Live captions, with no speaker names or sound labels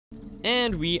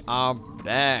And we are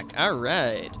back. All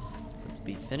right. Let's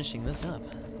be finishing this up.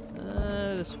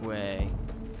 This way.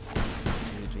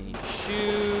 We need to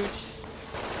shoot.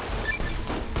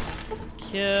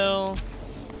 Kill.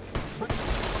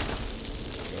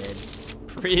 Dead.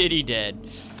 Pretty dead.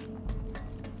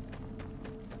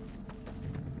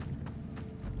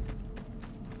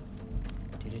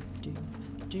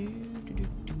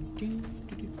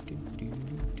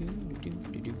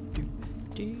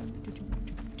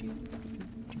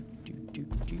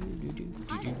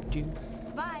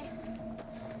 Bye.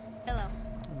 Hello.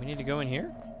 We need to go in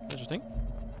here? Interesting.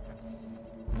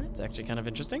 That's actually kind of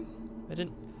interesting. I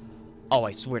didn't... Oh,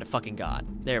 I swear to fucking God.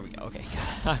 There we go, okay.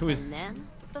 And then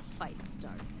the fight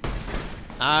started.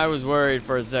 I was worried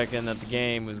for a second that the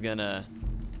game was gonna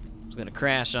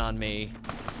crash on me.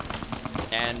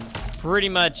 And pretty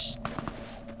much...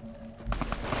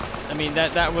 I mean,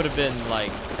 that would have been,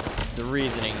 like, the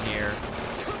reasoning here.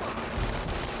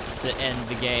 To end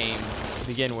the game to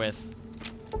begin with.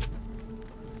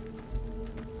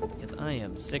 Because I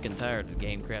am sick and tired of the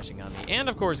game crashing on me. And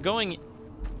of course, going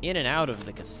in and out of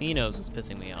the casinos was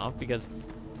pissing me off because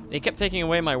they kept taking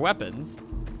away my weapons.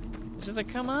 It's just like,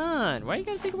 come on, why you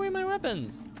gotta take away my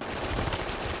weapons?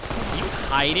 Are you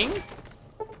hiding?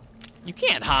 You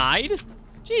can't hide.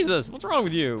 Jesus, what's wrong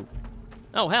with you?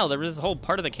 Oh hell, there was this whole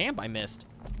part of the camp I missed.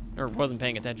 Or wasn't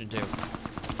paying attention to. Oh.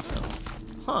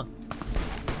 Huh.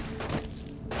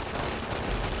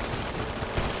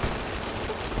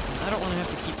 I don't want to have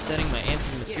to keep setting my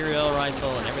anti-material rifle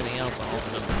and everything else on all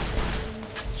the numbers.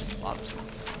 It's just bothersome.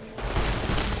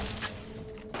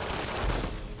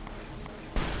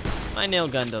 My nail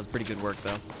gun does pretty good work,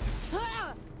 though.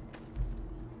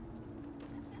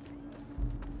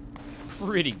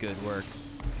 Pretty good work.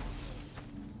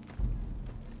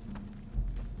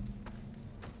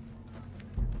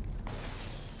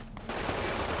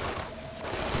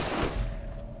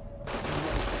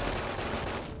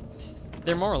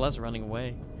 They're more or less running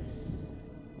away.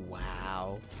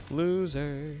 Wow.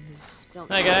 Losers.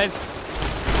 Hi, guys.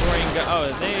 Before I can go... Oh,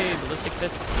 are they ballistic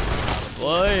fists?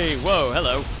 Boy. Whoa,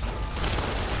 hello.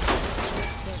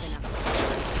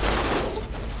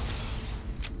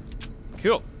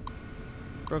 Cool.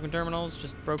 Broken terminals,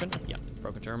 just broken? Yeah,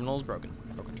 broken terminals, broken.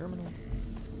 Broken terminal.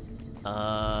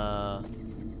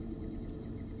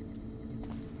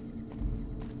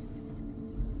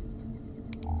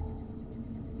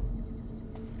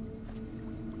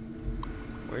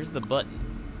 Where's the button?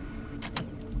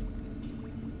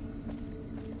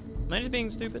 Am I just being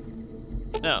stupid?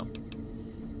 No.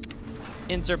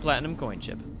 Insert platinum coin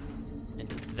chip.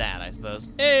 Into that, I suppose.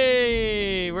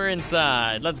 Hey, we're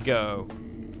inside. Let's go.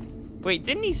 Wait,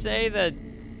 didn't he say that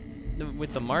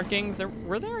with the markings,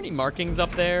 were there any markings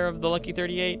up there of the Lucky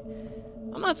 38?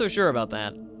 I'm not so sure about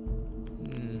that.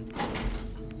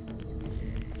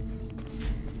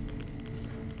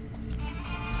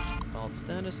 Vault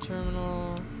status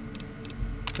terminal.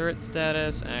 Turret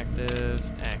status, active,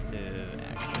 active,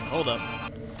 active. Hold up.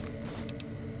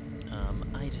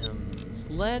 Items.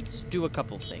 Let's do a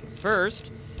couple things.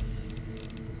 First,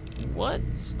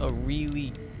 what's a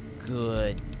really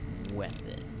good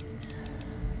weapon?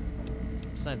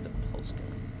 Besides the pulse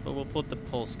gun. But we'll put the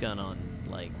pulse gun on,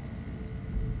 like,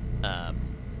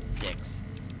 6.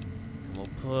 And we'll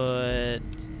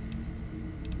put...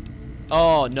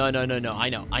 Oh, no.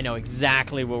 I know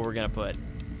exactly what we're gonna put.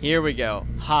 Here we go.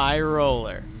 High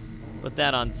roller. Put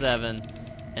that on 7.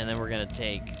 And then we're gonna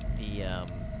take the,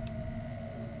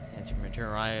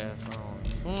 anti-material rifle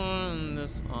and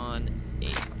this on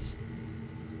 8.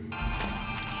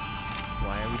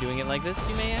 Why are we doing it like this,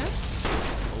 you may ask?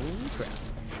 Holy crap.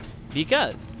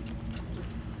 Because,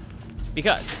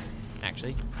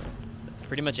 actually, that's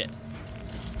pretty much it.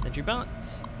 Entry bot.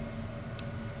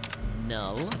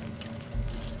 Null.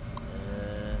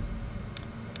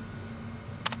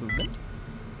 Movement.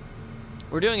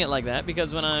 We're doing it like that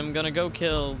because when I'm gonna go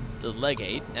kill the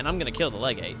legate, and I'm gonna kill the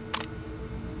legate,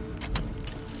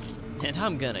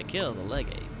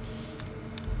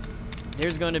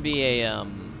 there's going to be a, oh,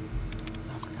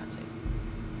 for God's sake.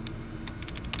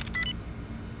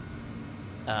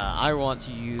 I want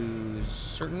to use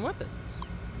certain weapons.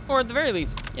 Or at the very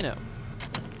least, you know,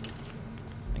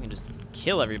 I can just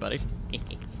kill everybody.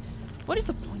 What is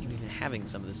the point of even having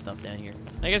some of this stuff down here?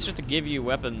 I guess just to give you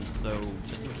weapons, so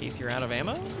just in case you're out of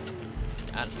ammo?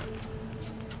 I don't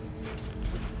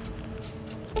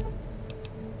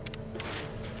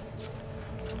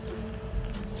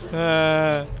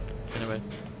know. Anyway.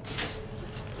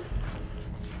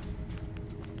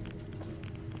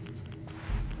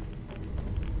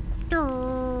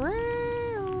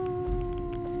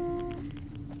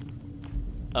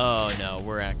 Oh no,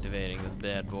 we're activating this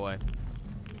bad boy.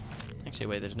 Actually,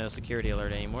 wait, there's no security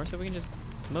alert anymore, so we can just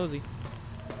mosey.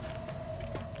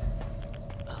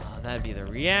 That'd be the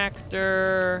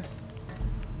reactor.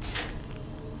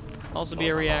 Also be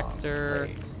a reactor.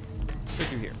 Go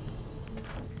through here.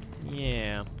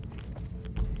 Yeah.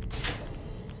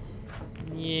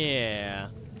 Yeah.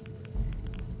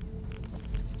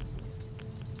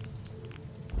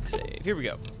 Save. Here we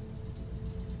go.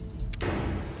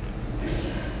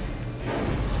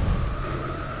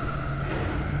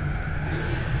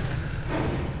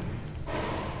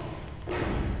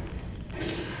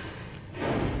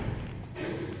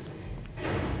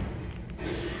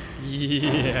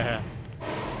 Yeah.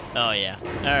 Oh yeah.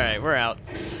 Alright, we're out.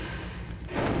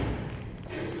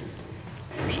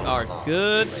 We are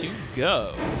good to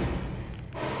go.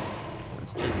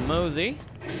 Let's just mosey.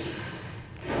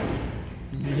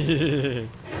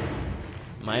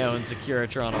 My own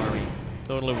Securitron army.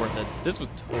 Totally worth it. This was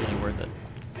totally worth it.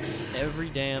 Every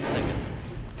damn second.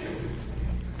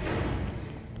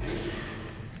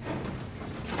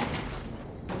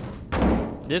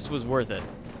 This was worth it.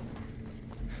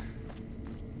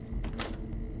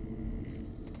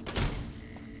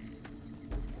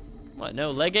 What,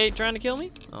 no legate trying to kill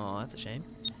me? Oh, that's a shame.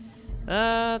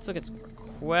 Let's look at some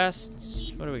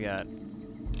quests. What do we got?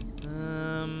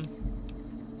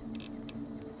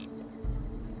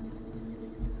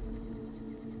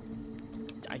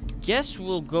 I guess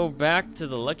we'll go back to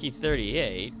the Lucky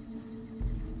 38.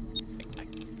 I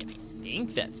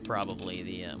think that's probably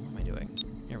the, what am I doing?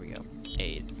 Here we go.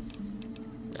 Aid.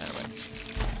 Right away.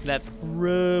 That's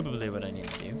probably what I need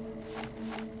to do.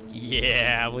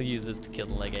 Yeah, we'll use this to kill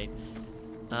the legate.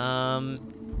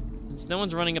 Since no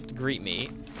one's running up to greet me,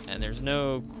 and there's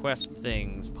no quest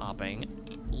things popping,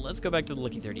 let's go back to the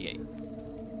Lucky 38.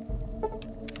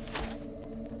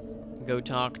 Go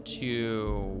talk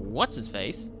to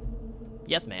what's-his-face?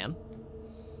 Yes, man.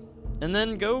 And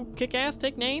then go kick ass,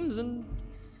 take names, and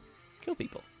kill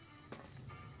people.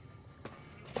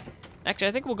 Actually,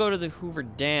 I think we'll go to the Hoover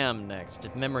Dam next,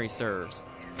 if memory serves.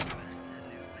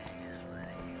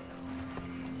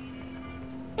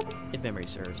 If memory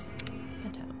serves.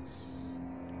 Penthouse.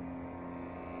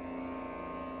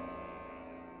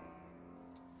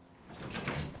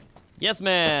 Yes,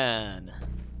 man.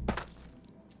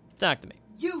 Talk to me.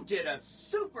 You did a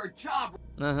super job.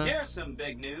 There's some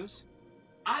big news.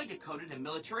 I decoded a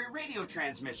military radio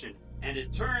transmission, and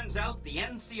it turns out the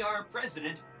NCR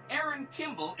president, Aaron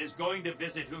Kimball, is going to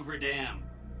visit Hoover Dam.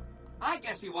 I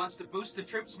guess he wants to boost the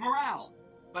troops' morale.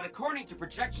 But according to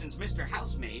projections Mr.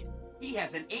 House made, he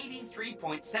has an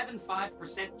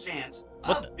 83.75% chance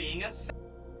of being a...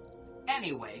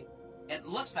 Anyway, it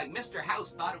looks like Mr.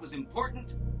 House thought it was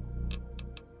important.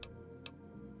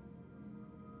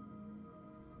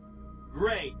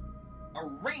 Great. A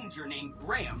ranger named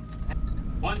Graham.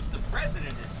 Once the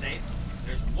president is safe,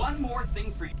 there's one more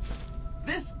thing for you.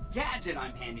 This gadget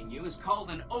I'm handing you is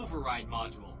called an override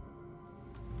module.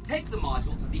 Take the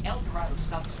module to the El Dorado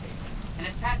substation and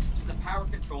attach it to the power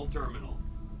control terminal.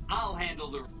 I'll handle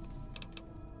the...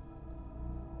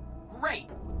 Great!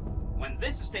 When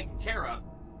this is taken care of,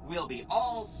 we'll be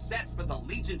all set for the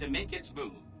Legion to make its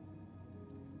move.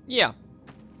 Yeah.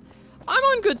 I'm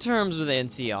on good terms with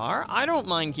NCR. I don't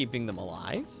mind keeping them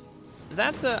alive.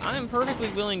 I'm perfectly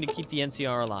willing to keep the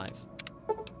NCR alive.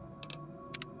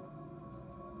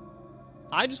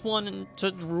 I just want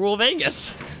to rule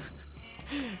Vegas.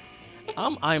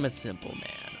 I'm a simple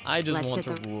man. I just want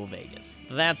to rule Vegas.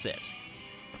 That's it.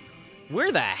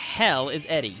 Where the hell is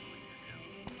Eddie?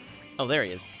 Oh, there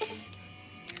he is.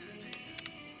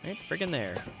 Right friggin'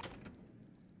 there.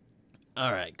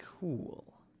 Alright, cool.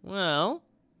 Well,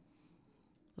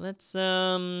 let's,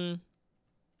 head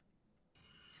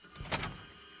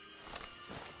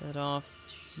off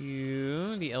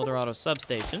to the El Dorado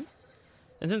substation.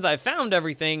 And since I found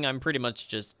everything, I'm pretty much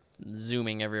just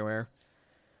zooming everywhere.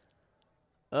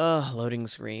 Loading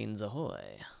screens, ahoy.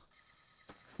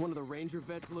 One of the ranger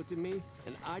vets looked at me,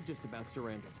 and I just about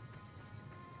surrendered.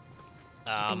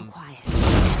 Keep him quiet.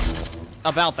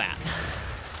 About that.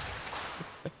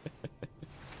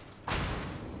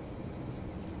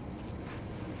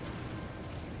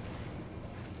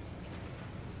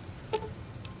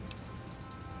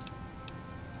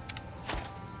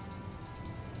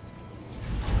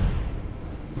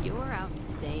 You're out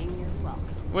staying, you're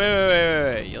welcome.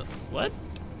 Wait. What?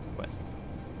 Quest.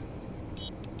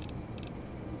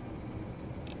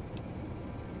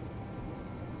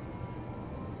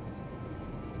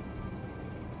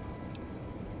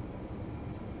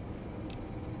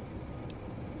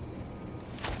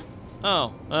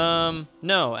 Oh,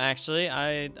 no, actually,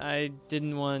 I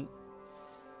didn't want...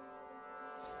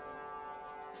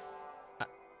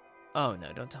 Oh,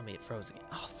 no, don't tell me it froze again.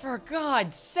 Oh, for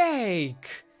God's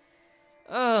sake!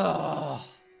 Ugh.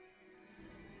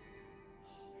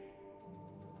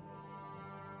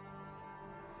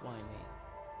 Why me?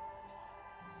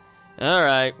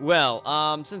 Alright,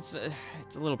 well, since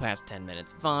it's a little past 10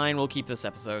 minutes, fine, we'll keep this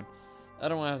episode. I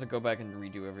don't want to have to go back and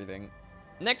redo everything.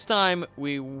 Next time,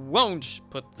 we won't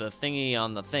put the thingy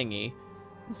on the thingy.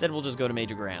 Instead, we'll just go to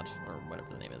Major Grant, or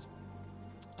whatever the name is.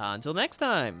 Until next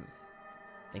time,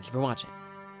 thank you for watching.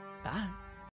 Bye.